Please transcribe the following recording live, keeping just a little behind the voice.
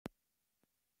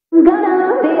We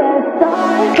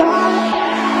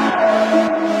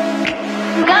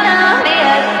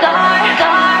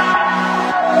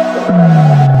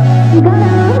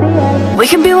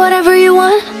can be whatever you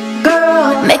want,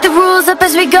 girl. Make the rules up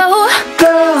as we go,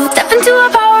 girl. Step into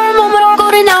our power, a moment of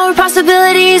golden hour,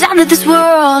 possibilities out of this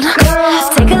world, girl.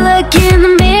 Take a look in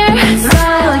the mirror,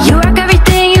 smile. You rock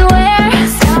everything you wear,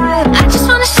 style. I just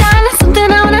wanna shine, it's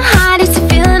something I wanna hide. It's a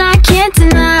feeling I can't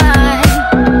deny.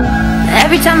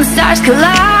 Every time the stars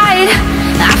collide,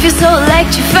 I feel so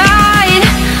electrified.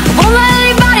 I won't let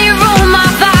anybody ruin my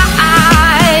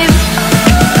vibe.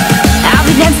 I'll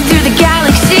be dancing through the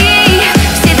galaxy.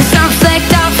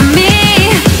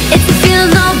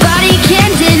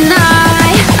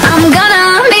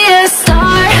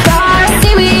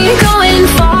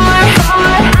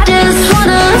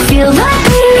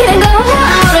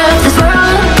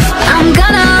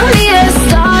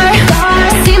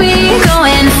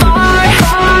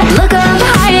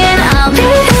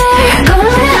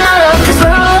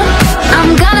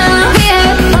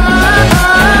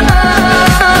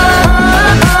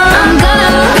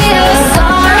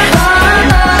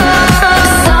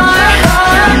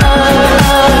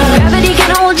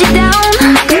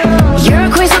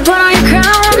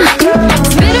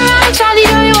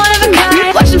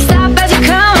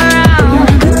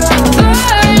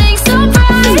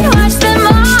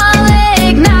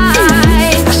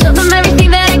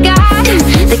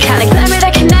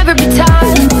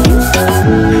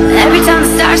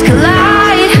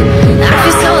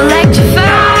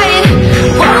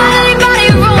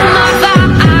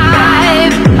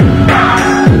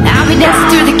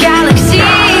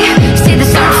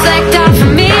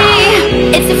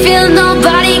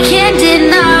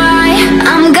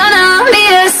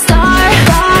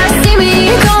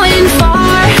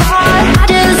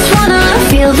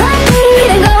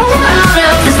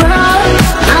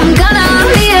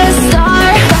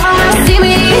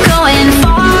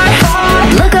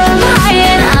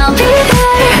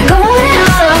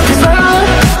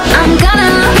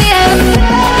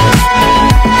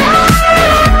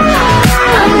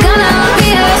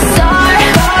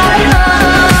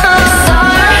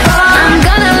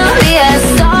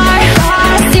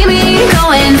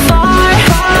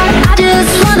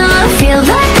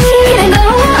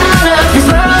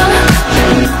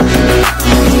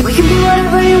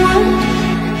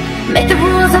 Make the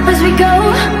rules up as we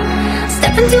go.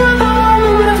 Step into a power,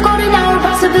 moment of golden hour,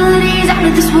 possibilities out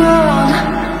of this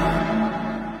world.